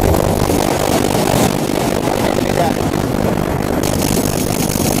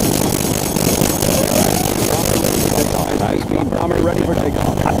 High-speed bomber ready for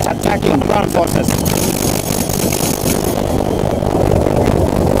takeoff. Attacking ground forces.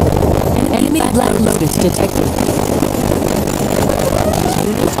 Enemy Black Lotus detected.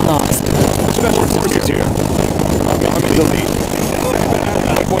 Unit lost. Special forces here. I'm in the lead.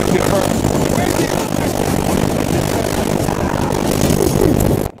 Point confirmed.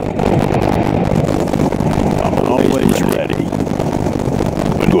 Always ready.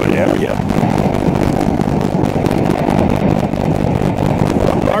 Good area.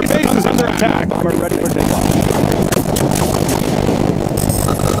 Our base is under attack. Bomber ready for takeoff.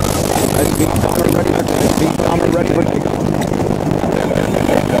 High-speed bomber ready for takeoff. High-speed bomber ready for takeoff.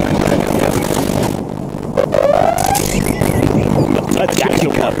 Let's get you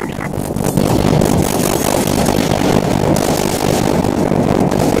covered.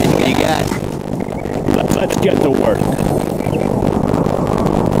 What do you got? Let's get to work.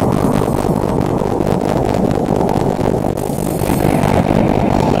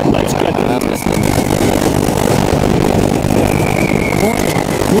 Let's get to Warning.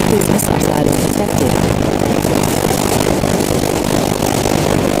 Nuclear missile silo detected.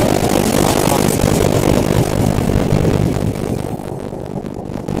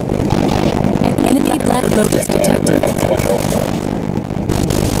 Enemy Black Lotus detected.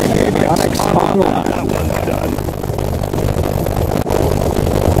 Avionics online. that one's done.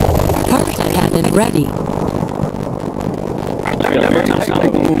 Particle cannon ready. Let's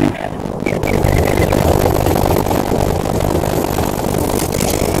build.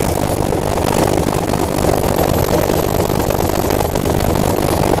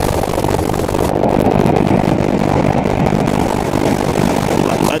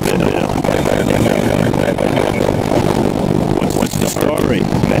 What's the story?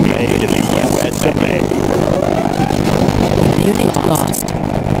 Made in the US of A. Unit lost.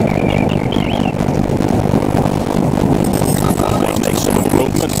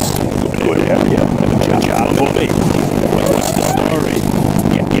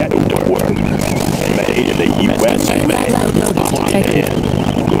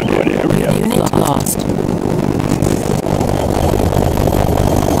 lost.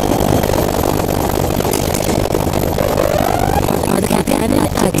 Particle cannon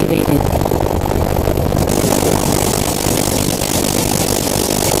activated.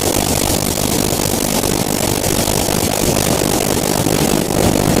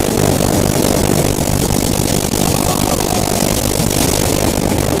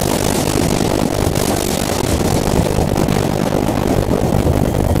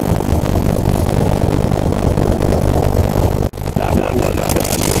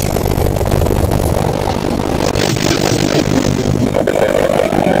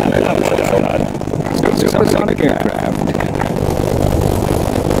 Supersonic aircraft.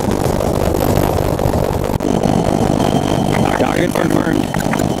 Target confirmed.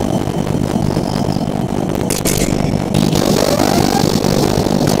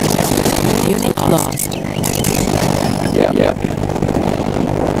 Unit lost. Yep.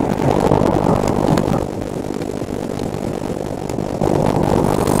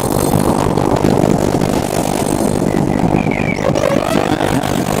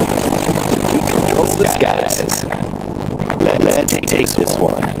 Control the skies. Let's take this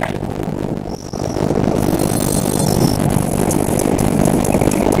one.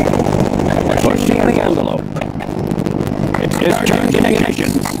 Pushing the envelope. It's discharging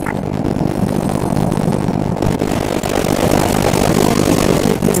ignitions.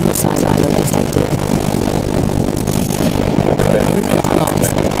 Silo detected. Unit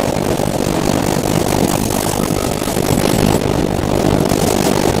lost.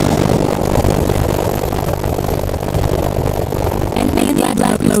 Enemy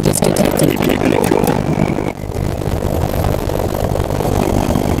Black Lotus detected.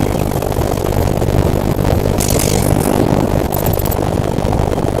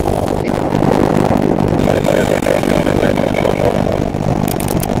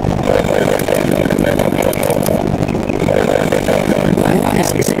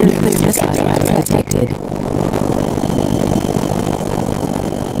 Nuclear missile detected.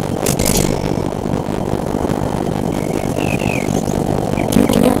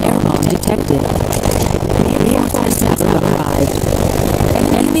 Nuclear air bomb detected. Reinforcements have arrived.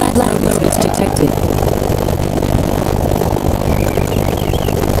 Enemy Black Lotus detected.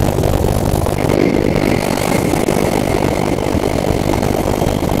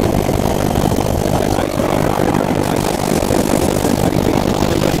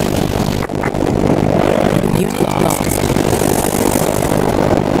 Unit lost.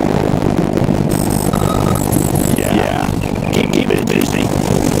 Yeah. Keep it busy.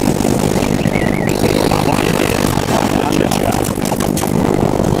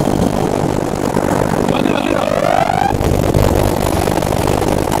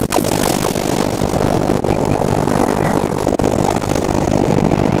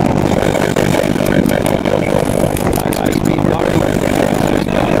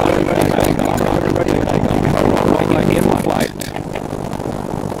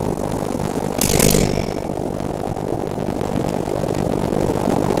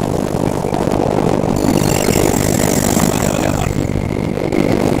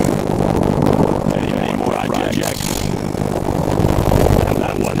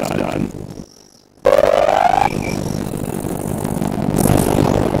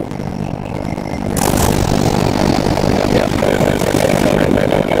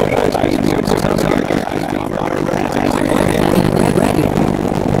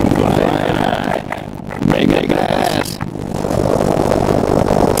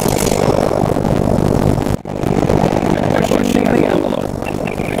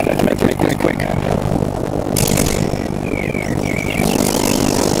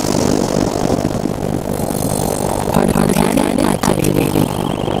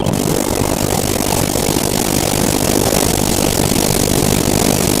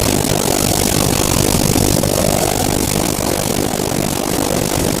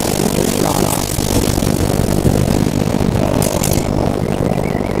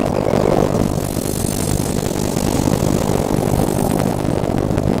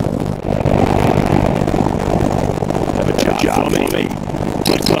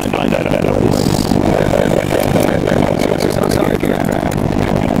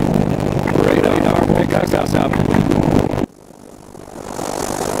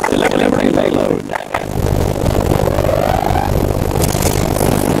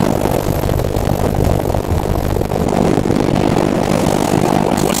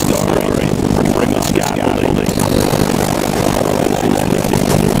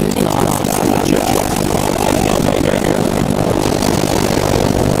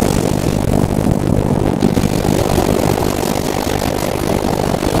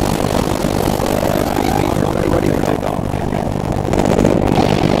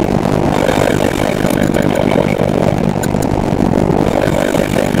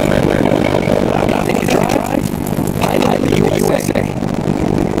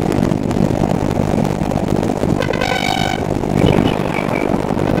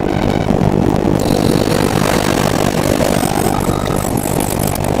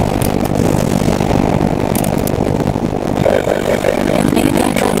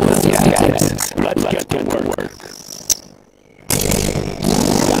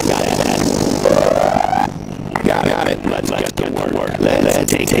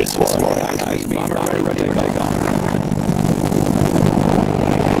 take off.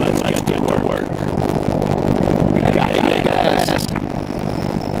 Let's get to work. Got it, guys.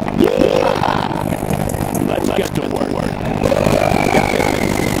 Yeah. Let's get to work. Got it.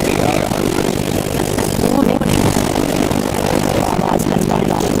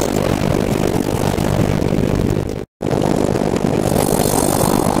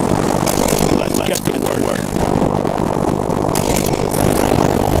 Let's get to work.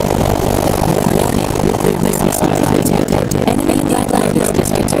 Enemy black line is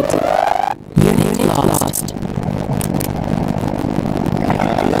detected. Unit lost.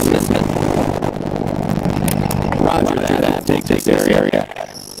 Roger that. Take this area.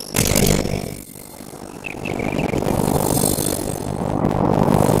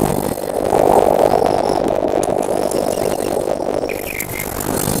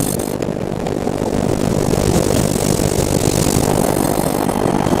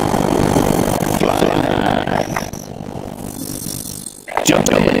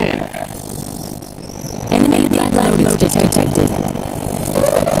 Jumping in. Enemy black line is detected.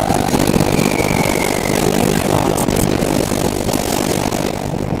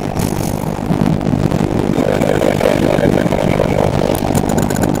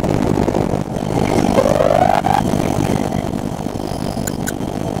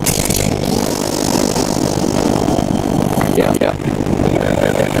 Yeah.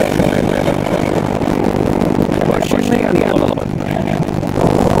 Pushing the envelope.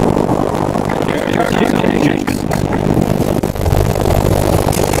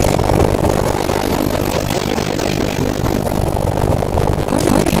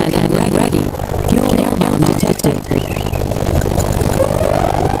 Ready. Fuel airborne detected.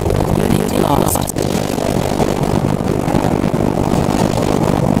 Unit lost.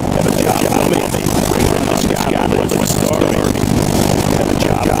 Have a job for me. What's the story? Have a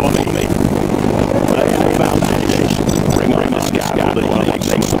job for me. I have a foundation. Bring on the scaffolding while I make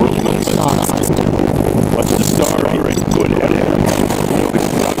some improvements. Lost. What's the story? Good area.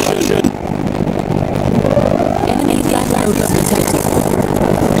 Construction. Enemy black line is detected.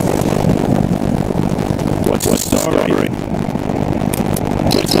 What's the story?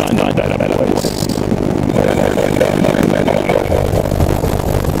 It's not that a better place.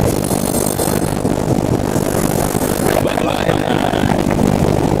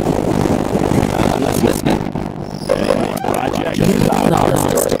 Project. Lost.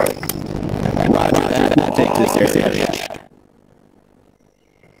 Roger that. Take this area.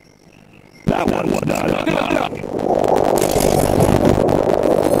 That one was done.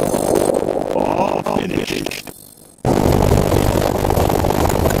 All finished.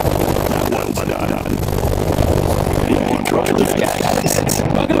 That one's done. More project.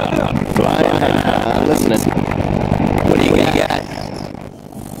 Flying. Listening. What do you got?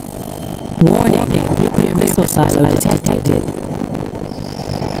 Warning. Nuclear missile silo detected.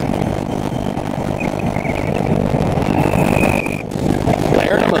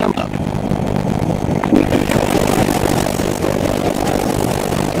 Flare them up.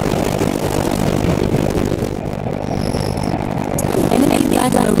 Enemy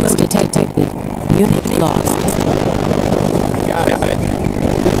black line is detected. Unit lost. Got it.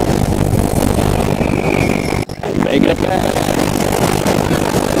 Make it fast.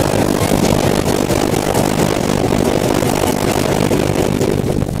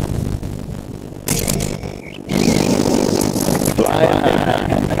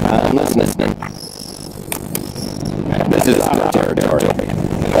 I'm listening. This is our territory.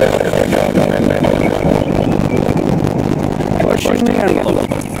 Pushing the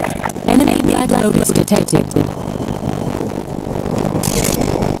envelope. Enemy black line is detected.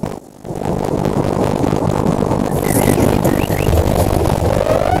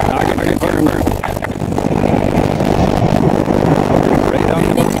 Target confirmed. Radar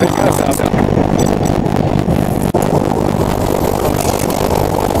pick us up.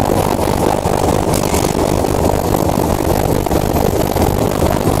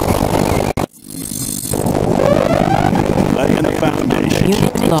 Laying the foundation.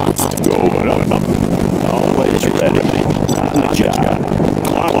 Unit lost. Go up. Always ready. On the job.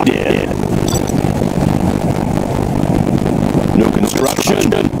 Clocked in. New construction.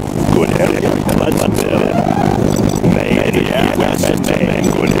 Good area. Let's build. Made. Yes, made.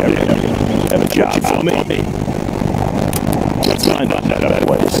 Good area. Have a job for me. Let's find out that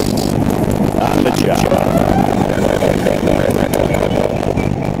place. On the job.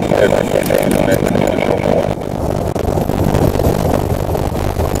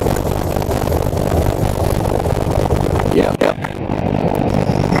 Yeah.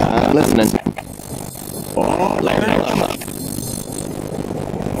 I'm listening. Oh, Larry, I'm up.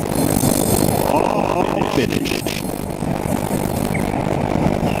 Oh,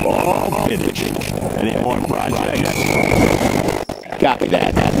 all finished. Any more projects? Copy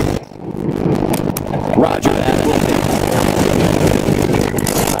that. Roger that.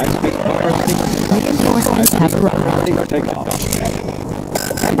 Reinforcements have arrived. Ready for takeoff.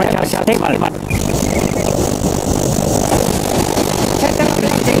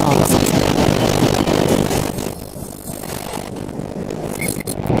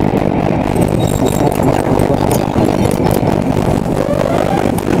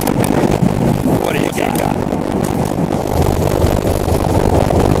 What do you got?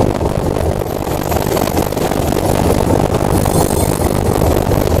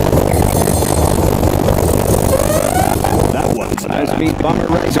 That one's High-speed bomber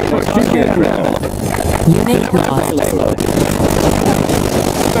ready for aircraft. Unit lost.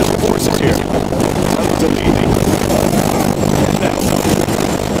 Special forces here. Deleting. Now.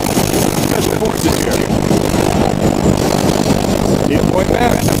 Special forces here. Deploy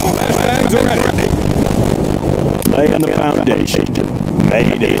bags. Bags are ready. laying the foundation.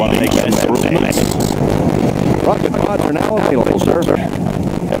 Maybe want to make some improvements. Rocket pods are now available, sir.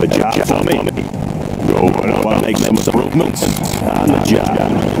 Have a job for me. Go and want to make some improvements on the job.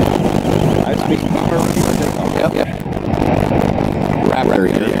 High-speed bomber ready for takeoff. Yep. Raptor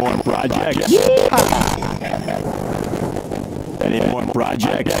Any here. more projects? Any more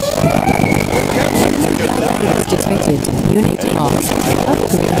projects? Detected. Unit lost.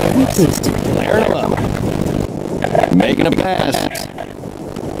 Upgrade complete. Clearing them up. Making a pass.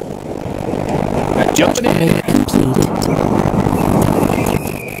 Jumping in. Upgrade completed.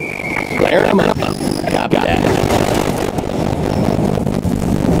 Clearing them up. Copy that.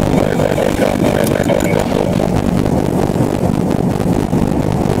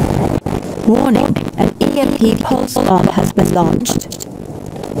 Warning, an EMP pulse bomb has been launched.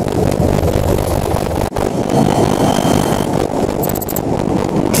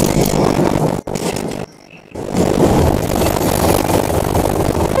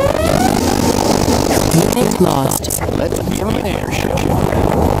 Unit lost. Let's give him an air show.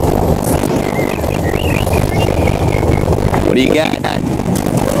 What do you got?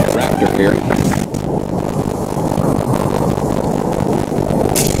 Raptor here.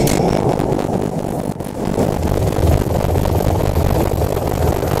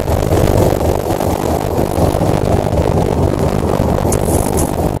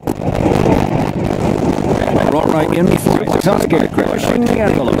 Right in flight. Sonic aircraft. Pushing the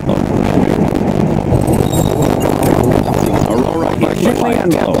envelope. Aurora pushing the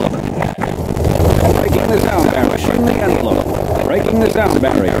envelope. Breaking the sound barrier. Pushing the envelope. Breaking the sound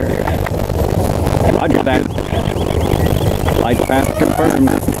barrier. Roger that. Flight path confirmed.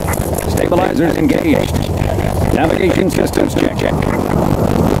 Stabilizers engaged. Navigation systems check.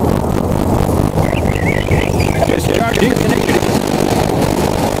 Discharging ignition.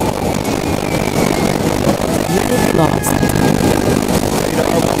 Unit lost.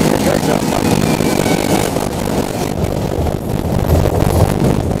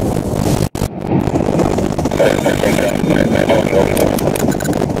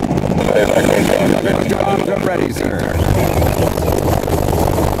 Jobs are ready, sir.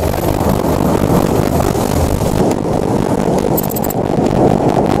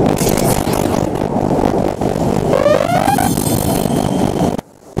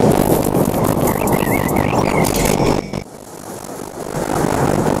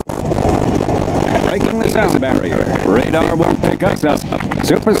 Breaking the sound barrier. Radar won't pick us up.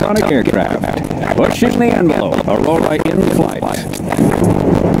 Supersonic aircraft. Pushing the envelope. Aurora in flight.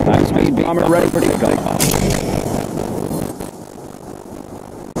 High-speed bomber ready for takeoff.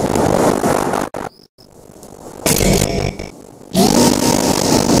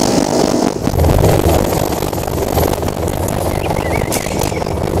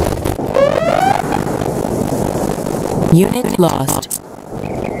 Unit lost.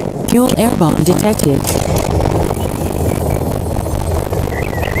 Fuel air bomb detected.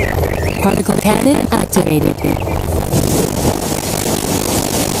 Particle cannon activated.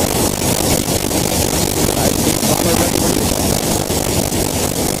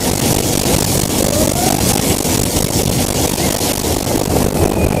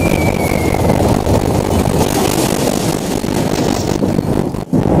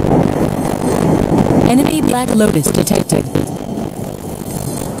 Enemy Black Lotus detected.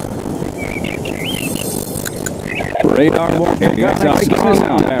 Radar won't pick us up. Breaking the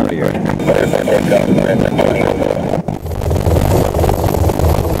sound barrier.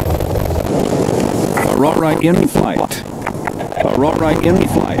 Aurora in flight. Aurora in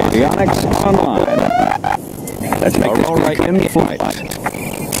flight. Avionics online. Let's make Aurora in flight.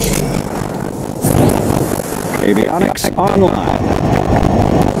 Avionics online.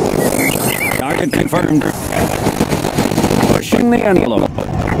 Target confirmed. Pushing the envelope.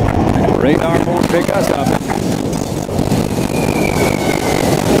 Radar won't pick us up.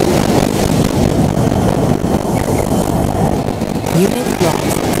 Unit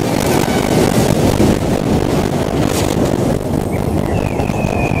lost.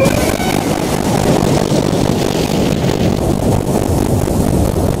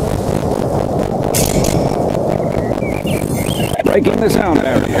 Breaking the sound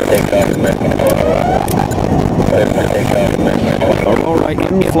barrier. Aurora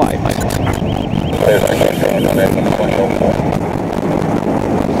in flight.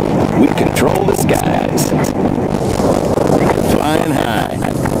 We control the skies. Flying high.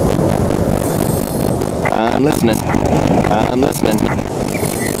 I'm listening. I'm listening.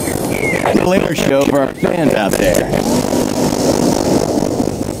 A little air show for our fans out there.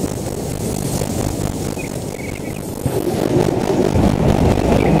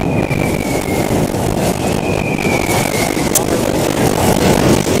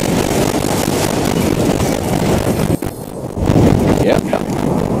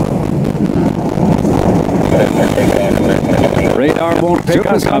 Radar won't pick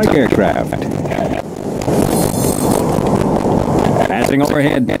us up. Aircraft. Passing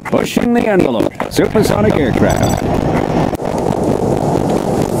overhead, pushing the envelope. Supersonic aircraft.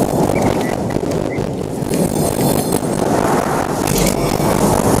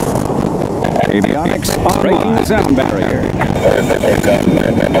 Avionics on breaking the sound barrier.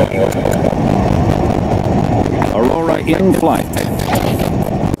 Aurora in flight.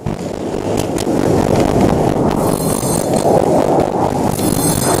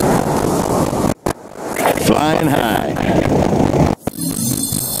 Flying high.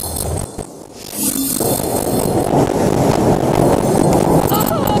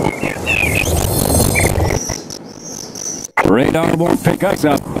 Radar won't pick us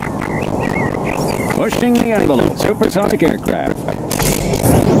up. Pushing the envelope. Supersonic aircraft.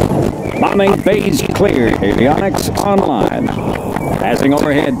 Bombing phase clear. Avionics online. Passing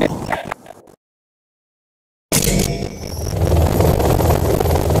overhead.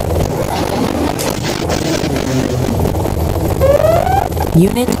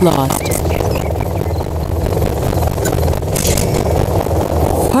 Unit lost.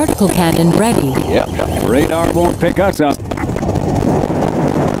 Particle cannon ready. Yep. Radar won't pick us up.